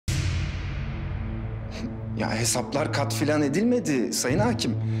Ya hesaplar kat filan edilmedi Sayın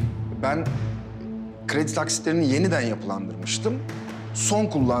Hakim. Ben kredi taksitlerini yeniden yapılandırmıştım. Son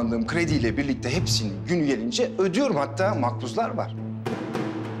kullandığım krediyle birlikte hepsini günü gelince ödüyorum. Hatta makbuzlar var.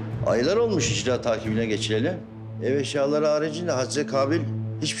 Aylar olmuş icra takibine geçileli. Ev eşyaları haricinde hadse kabil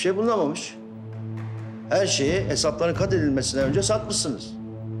hiçbir şey bulunamamış. Her şeyi hesapların kat edilmesinden önce satmışsınız.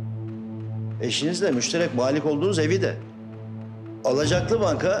 Eşinizle müşterek malik olduğunuz evi de. Alacaklı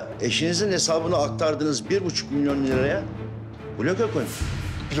banka eşinizin hesabına aktardığınız 1,5 milyon liraya bloke koymuş.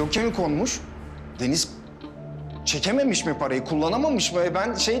 Bloke mi konmuş? Deniz çekememiş mi parayı, kullanamamış mı?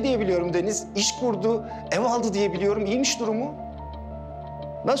 Ben şey diye biliyorum, Deniz iş kurdu, ev aldı diye biliyorum. İyiymiş durumu.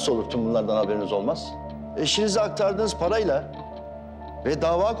 Nasıl olur tüm bunlardan haberiniz olmaz? Eşinize aktardığınız parayla ve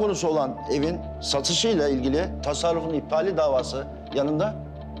dava konusu olan evin satışıyla ilgili tasarrufun iptali davası yanında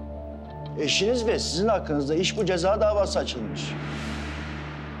eşiniz ve sizin hakkınızda iş bu ceza davası açılmış.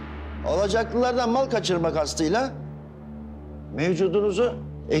 Alacaklılardan mal kaçırma kastıyla mevcudunuzu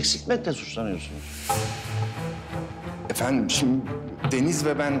eksiltmekle suçlanıyorsunuz. Efendim şimdi Deniz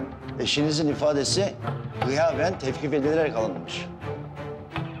ve ben... Eşinizin ifadesi gıyaben tevkif edilerek alınmış.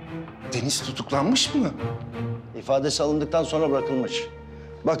 Deniz tutuklanmış mı? İfadesi alındıktan sonra bırakılmış.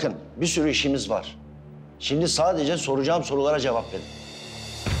 Bakın bir sürü işimiz var. Şimdi sadece soracağım sorulara cevap verin.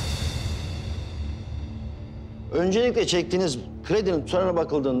 Öncelikle çektiğiniz kredinin tutarına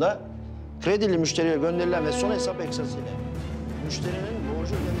bakıldığında kredili müşteriye gönderilen ve son hesap eksası ile müşterinin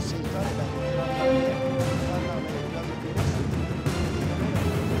borcu ödemesi iptal eden